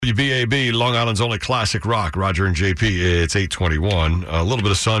WBAB, Long Island's only classic rock. Roger and JP, it's 8:21. A little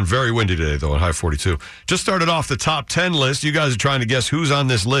bit of sun. Very windy today, though, at high 42. Just started off the top 10 list. You guys are trying to guess who's on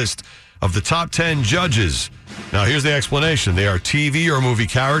this list of the top 10 judges. Now, here's the explanation. They are TV or movie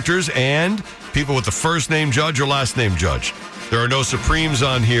characters and people with the first name Judge or last name Judge. There are no Supremes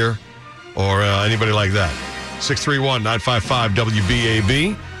on here or anybody like that.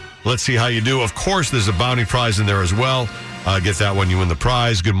 631-955-WBAB. Let's see how you do. Of course, there's a bounty prize in there as well. Get that one, you win the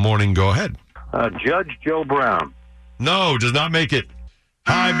prize. Good morning. Go ahead. Judge Joe Brown. No, does not make it.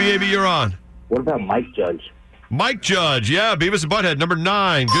 Hi, BAB, you're on. What about Mike Judge? Mike Judge. Yeah, Beavis and Butthead, number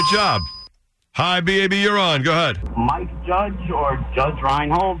 9. Good job. Hi, BAB, you're on. Go ahead. Mike Judge or Judge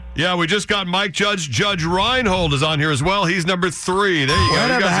Reinhold? Yeah, we just got Mike Judge. Judge Reinhold is on here as well. He's number 3. There you go.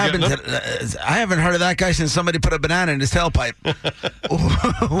 Whatever happened to... I haven't heard of that guy since somebody put a banana in his tailpipe.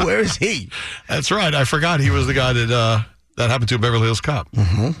 Where is he? That's right. I forgot he was the guy that happened to a Beverly Hills Cop.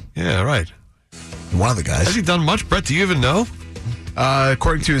 Mm-hmm. Yeah, right. One of the guys. Has he done much? Brett, do you even know?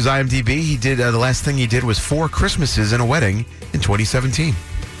 According to his IMDb, he did the last thing he did was 4 Christmases and a Wedding in 2017. A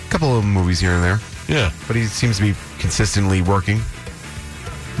couple of movies here and there. Yeah. But he seems to be consistently working.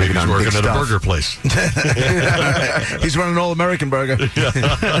 Maybe he's working at a burger place. He's running All American Burger. He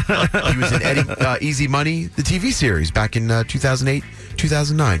was in Easy Money, the TV series, back in 2008,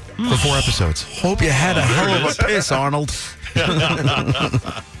 2009, for 4 episodes. Hope you had a hell of a piss, Arnold.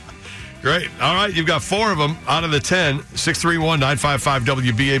 Great. All right, you've got 4 of them out of the 10.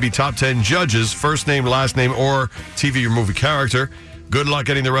 631-955-WBAB top 10 judges, first name, last name, or TV or movie character. Good luck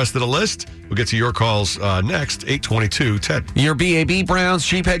getting the rest of the list. We'll get to your calls next. 8:22, Ted. Your BAB Browns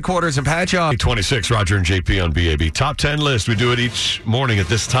Chief Headquarters and Patch Up. 8:26, Roger and JP on BAB. Top 10 list. We do it each morning at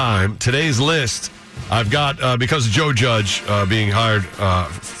this time. Today's list, I've got, because of Joe Judge being hired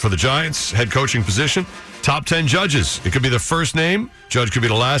for the Giants head coaching position, top 10 judges. It could be the first name. Judge could be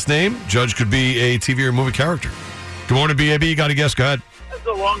the last name. Judge could be a TV or movie character. Good morning, BAB. You got a guess? Go ahead. That's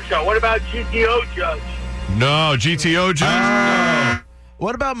a long shot. What about GTO Judge? No, GTO Judge. No.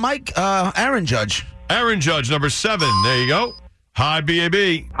 What about Mike Aaron Judge? Aaron Judge, number 7. There you go. Hi,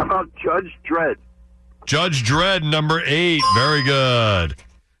 BAB. How about Judge Dredd? Judge Dredd, number 8. Very good.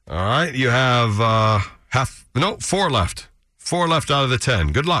 All right, you have 4 left. 4 left out of the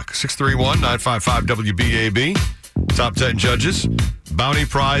 10. Good luck. 631-955-WBAB. Top 10 judges. Bounty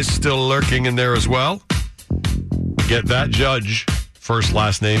prize still lurking in there as well. Get that judge, first,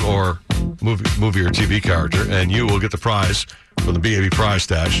 last name, or movie or TV character, and you will get the prize from the BAB Prize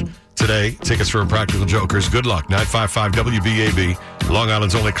Stash. Today, tickets for Impractical Jokers. Good luck. 955-WBAB. Long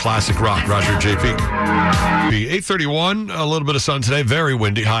Island's only classic rock. Roger JP. 8:31, a little bit of sun today. Very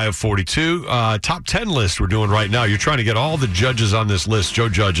windy, high of 42. Top 10 list we're doing right now. You're trying to get all the judges on this list. Joe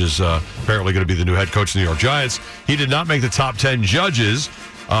Judge is apparently going to be the new head coach of the New York Giants. He did not make the top 10 judges.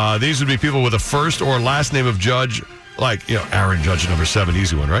 These would be people with a first or last name of Judge, like, Aaron Judge, number 7,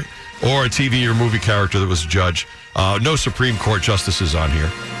 easy one, right? Or a TV or movie character that was a judge. No Supreme Court justices on here.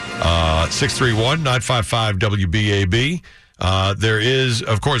 631-955-WBAB. There is,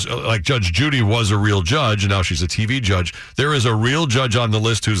 of course, like Judge Judy was a real judge, and now she's a TV judge. There is a real judge on the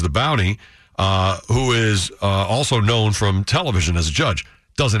list who's the bounty, who is also known from television as a judge.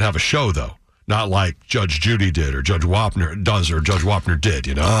 Doesn't have a show, though. Not like Judge Judy did, or Judge Wapner does, or Judge Wapner did,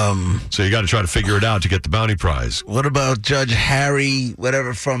 So you got to try to figure it out to get the bounty prize. What about Judge Harry,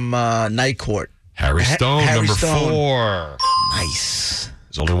 whatever, from Night Court? Harry Stone, Harry number Stone. 4. Nice.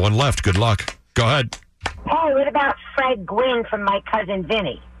 There's only one left. Good luck. Go ahead. Hey, what about Fred Gwynn from My Cousin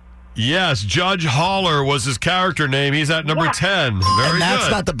Vinny? Yes, Judge Haller was his character name. He's at number 10. Very And that's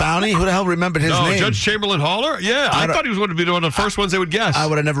good. not the bounty? Who the hell remembered his name? Judge Chamberlain Haller? Yeah, I thought he was going to be one of the first ones they would guess. I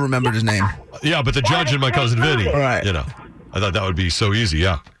would have never remembered his name. Yeah, but the judge and My Cousin Vinny. Right. I thought that would be so easy,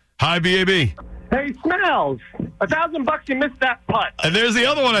 yeah. Hi, BAB. Hey, Smells. $1,000 you missed that putt. And there's the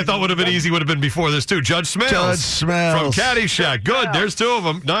other one I thought would have been easy, would have been before this, too. Judge Smales. Judge Smales. From Caddyshack. Good, there's 2 of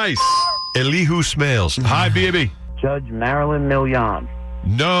them. Nice. Elihu Smales. Hi, BAB. Judge Marilyn Milian.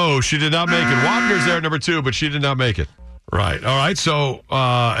 No, she did not make it. Wapner's there, number 2, but she did not make it. Right. All right. So,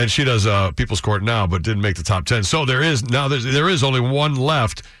 and she does People's Court now, but didn't make the top 10. So there is only one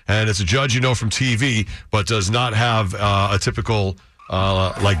left, and it's a judge from TV, but does not have a typical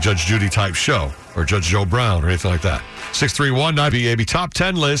like Judge Judy type show or Judge Joe Brown or anything like that. 631-9BAB top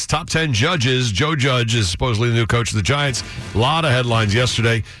 10 list, top 10 judges. Joe Judge is supposedly the new coach of the Giants. A lot of headlines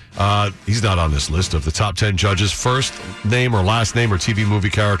yesterday. He's not on this list of the top 10 judges. First name or last name or TV movie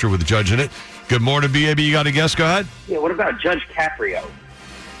character with the judge in it. Good morning, BAB. You got a guess? Go ahead. Yeah, what about Judge Caprio?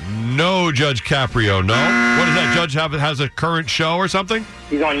 No, Judge Caprio, no. What does that judge have? It has a current show or something?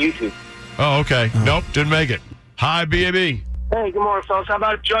 He's on YouTube. Oh, okay. Nope, didn't make it. Hi, BAB. Hey, good morning, fellas. How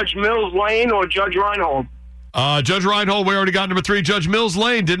about Judge Mills Lane or Judge Reinhold? Judge Reinhold, we already got number 3. Judge Mills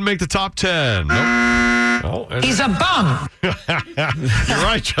Lane didn't make the top 10. Nope. Oh, He's a bum. You're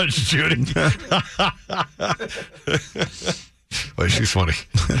right, Judge Judy. Well, she's funny.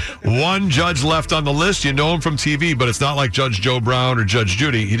 One judge left on the list. You know him from TV, but it's not like Judge Joe Brown or Judge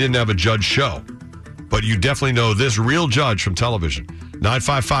Judy. He didn't have a judge show. But you definitely know this real judge from television.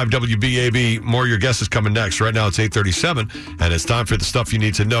 955 WBAB. More of your guesses coming next. Right now it's 8:37, and it's time for the stuff you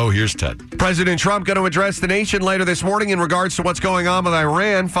need to know. Here's Ted. President Trump going to address the nation later this morning in regards to what's going on with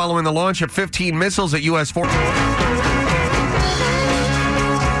Iran following the launch of 15 missiles at U.S. forces.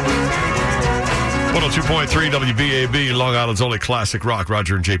 102.3 WBAB, Long Island's only classic rock.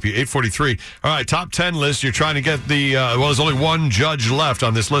 Roger and JP, 843. All right, top 10 list. You're trying to get the, there's only one judge left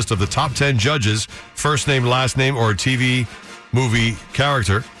on this list of the top 10 judges. First name, last name, or TV movie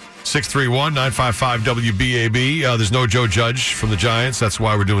character. 631-955-WBAB. There's no Joe Judge from the Giants. That's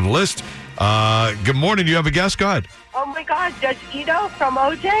why we're doing the list. Good morning. Do you have a guess? Go ahead. Oh, my God. Judge Ito from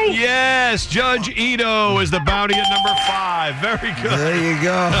OJ? Yes, Judge Ito is the bounty at number 5. Very good. There you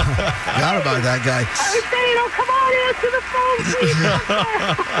go. Forgot about that guy. I was saying, oh, come on, answer the phone, please.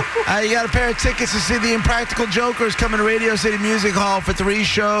 You got a pair of tickets to see the Impractical Jokers coming to Radio City Music Hall for 3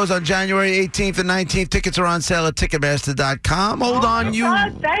 shows on January 18th and 19th. Tickets are on sale at Ticketmaster.com. Hold on, you.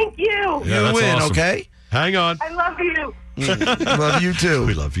 God, thank you. Yeah, You that's win, awesome. okay? Hang on. I love you. Love you, too.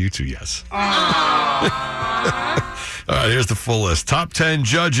 We love you too, yes. All right, here's the full list. Top 10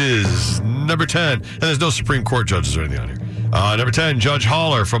 judges. Number 10. And there's no Supreme Court judges or anything on here. Number 10, Judge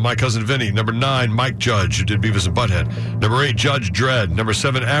Haller from My Cousin Vinny. Number 9, Mike Judge, who did Beavis and Butthead. Number 8, Judge Dredd. Number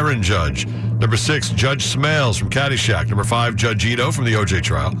 7, Aaron Judge. Number 6, Judge Smales from Caddyshack. Number 5, Judge Ito from the OJ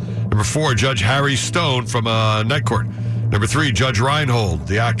trial. Number 4, Judge Harry Stone from Night Court. Number 3, Judge Reinhold,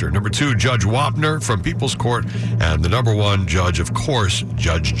 the actor. Number 2, Judge Wapner from People's Court. And the number 1 judge, of course,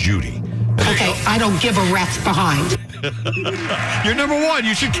 Judge Judy. Okay, I don't give a rat's behind. You're number 1.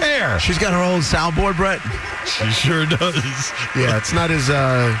 You should care. She's got her own soundboard, Brett. She sure does. Yeah, it's not as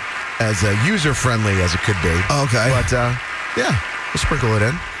user friendly as it could be. Okay. But yeah, we'll sprinkle it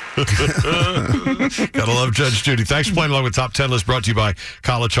in. Gotta love Judge Judy. Thanks for playing along with Top 10 List, brought to you by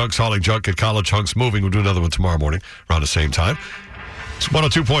College Hunks Hauling Junk and College Hunks Moving. We'll do another one tomorrow morning around the same time. It's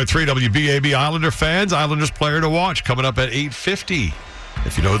 102.3 WBAB. Islander fans, Islanders player to watch coming up at 8:50.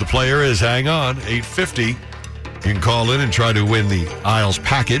 If you know who the player is, hang on. 8:50. You can call in and try to win the Isles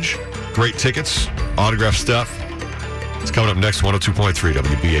package. Great tickets, autograph stuff. It's coming up next, 102.3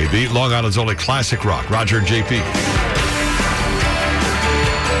 WBAB. Long Island's only classic rock. Roger and JP.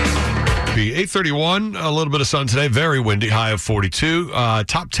 8:31, a little bit of sun today, very windy, high of 42.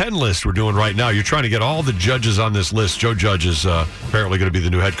 Top 10 list we're doing right now. You're trying to get all the judges on this list. Joe Judge is apparently going to be the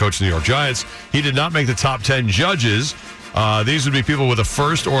new head coach of the New York Giants. He did not make the top 10 judges. These would be people with a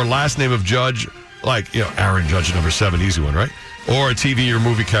first or last name of judge, like, Aaron Judge at number 7, easy one, right? Or a TV or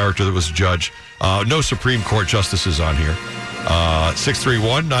movie character that was a judge. No Supreme Court justices on here.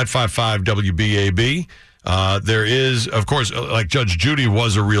 631-955-WBAB. There is, of course, like Judge Judy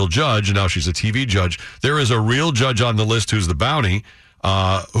was a real judge, and now she's a TV judge. There is a real judge on the list who's the bounty,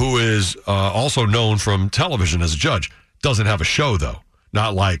 who is also known from television as a judge. Doesn't have a show, though.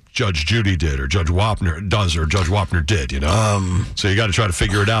 Not like Judge Judy did or Judge Wapner does or Judge Wapner did, So you got to try to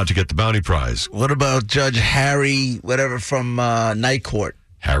figure it out to get the bounty prize. What about Judge Harry, whatever, from Night Court?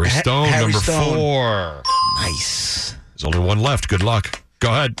 Harry Stone, Harry number Stone. 4. Nice. There's only one left. Good luck. Go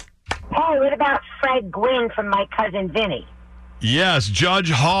ahead. Hey, what about Fred Gwynn from My Cousin Vinny? Yes, Judge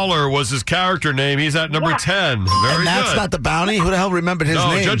Haller was his character name. He's at number 10. Very And that's good. not the bounty? Who the hell remembered his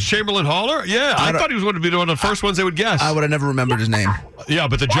No, name? Judge Chamberlain Haller? Yeah, I thought he was going to be one of the first ones they would guess. I would have never remembered his name. Yeah,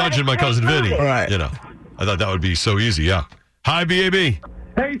 but the judge and My Cousin Vinny. Right. I thought that would be so easy, yeah. Hi, BAB.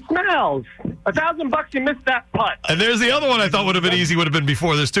 Hey, Smells. $1,000 you missed that putt. And there's the other one I thought would have been easy, would have been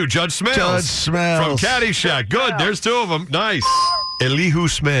before this, too. Judge Smales. Judge Smales. From Caddyshack. Good, there's 2 of them. Nice. Elihu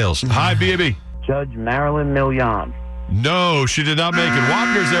Smales. Hi, BAB. Judge Marilyn Milian. No, she did not make it.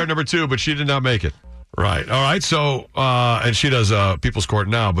 Wapner's there at number 2, but she did not make it. Right. All right. So, and she does People's Court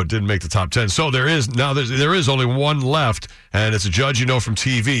now, but didn't make the top 10. So there is only one left, and it's a judge from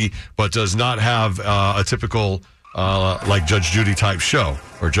TV, but does not have a typical like Judge Judy type show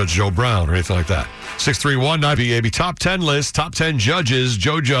or Judge Joe Brown or anything like that. 631-9BAB top 10 list, top 10 judges.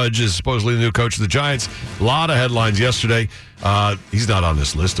 Joe Judge is supposedly the new coach of the Giants. A lot of headlines yesterday. He's not on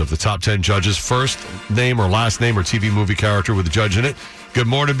this list of the top 10 judges. First name or last name or TV movie character with a judge in it. Good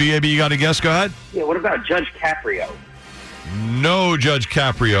morning, BAB. You got a guess? Go ahead. Yeah, what about Judge Caprio? No Judge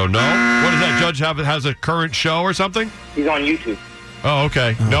Caprio, no. What does that judge have? It has a current show or something? He's on YouTube. Oh,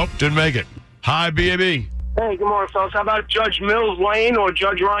 okay. Nope, didn't make it. Hi, BAB. Hey, good morning, fellas. How about Judge Mills Lane or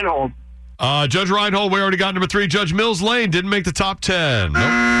Judge Reinhold? Judge Reinhold, we already got number 3. Judge Mills Lane didn't make the top 10. Nope.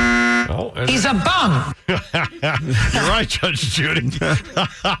 No, He's a bum. You're right, Judge Judy.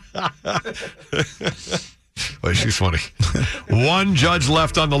 Well, she's funny. One judge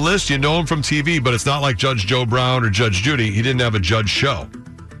left on the list. You know him from TV, but it's not like Judge Joe Brown or Judge Judy. He didn't have a judge show.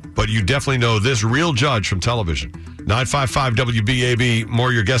 But you definitely know this real judge from television. 955 WBAB. More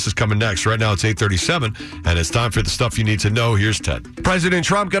of your guesses coming next. Right now it's 8:37, and it's time for the stuff you need to know. Here's Ted. President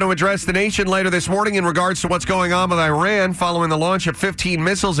Trump going to address the nation later this morning in regards to what's going on with Iran following the launch of 15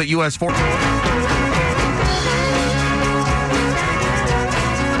 missiles at U.S. forces.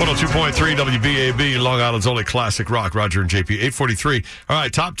 102.3 WBAB, Long Island's only classic rock. Roger and JP, 843. All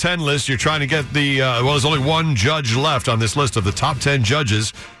right, top 10 list. You're trying to get the, there's only one judge left on this list of the top 10 judges.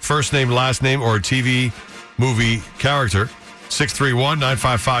 First name, last name, or TV, movie character.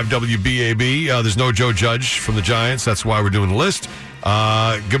 631-955-WBAB. There's no Joe Judge from the Giants. That's why we're doing the list.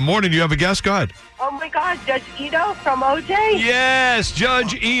 Good morning. You have a guest? Go ahead. Oh, my God. Judge Ito from OJ? Yes,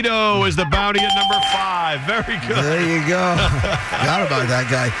 Judge Ito is the bounty at number 5. Very good. There you go. Forgot about that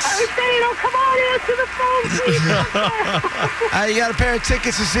guy. I was saying, oh, come on, answer the phone, please. You got a pair of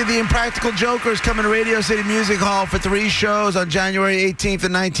tickets to see the Impractical Jokers coming to Radio City Music Hall for 3 shows on January 18th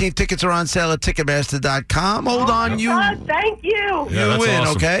and 19th. Tickets are on sale at Ticketmaster.com. Hold on, you. Thank you. Yeah, You that's win,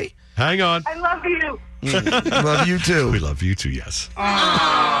 awesome. okay? Hang on. I love you. Love you too. We love you too, yes.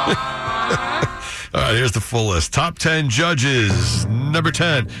 All right, here's the full list. Top 10 judges. Number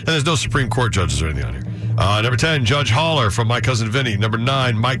 10. And there's no Supreme Court judges or anything on here. Number 10, Judge Haller from My Cousin Vinny. Number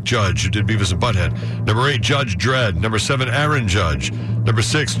 9, Mike Judge, who did Beavis and Butthead. Number 8, Judge Dredd. Number 7, Aaron Judge. Number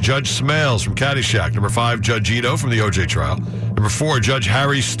 6, Judge Smales from Caddyshack. Number 5, Judge Ito from the OJ trial. Number 4, Judge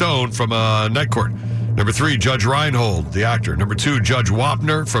Harry Stone from Night Court. Number 3, Judge Reinhold, the actor. Number 2, Judge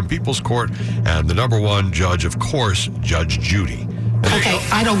Wapner from People's Court. And the number 1 judge, of course, Judge Judy. Okay,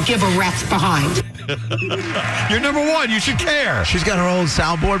 I don't give a rat's behind. You're number 1. You should care. She's got her own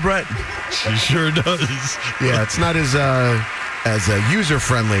soundboard, Brett. She sure does. Yeah, it's not as user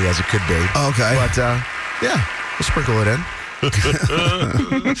friendly as it could be. Okay. But yeah, we'll sprinkle it in.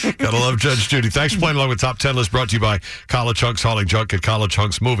 Gotta love Judge Judy. Thanks for playing along with Top 10 List, brought to you by College Hunks Hauling Junk and College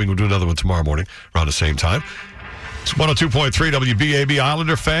Hunks Moving. We'll do another one tomorrow morning around the same time. It's 102.3 WBAB.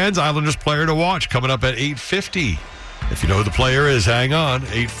 Islander fans, Islanders player to watch coming up at 8:50. If you know who the player is, hang on.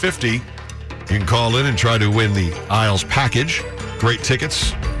 8:50. You can call in and try to win the Isles package. Great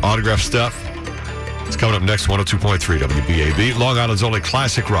tickets, autograph stuff. It's coming up next, 102.3 WBAB. Long Island's only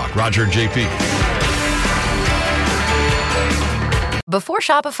classic rock. Roger and JP. Before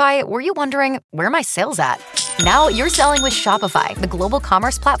Shopify, were you wondering, where are my sales at? Now you're selling with Shopify, the global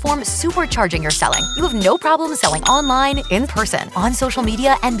commerce platform supercharging your selling. You have no problem selling online, in person, on social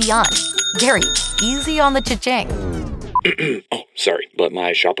media, and beyond. Gary, easy on the cha-ching. Oh, sorry, but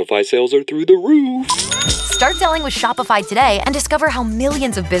my Shopify sales are through the roof. Start selling with Shopify today and discover how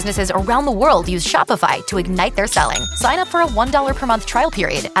millions of businesses around the world use Shopify to ignite their selling. Sign up for a $1 per month trial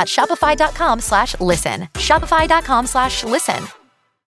period at shopify.com/listen. Shopify.com/listen.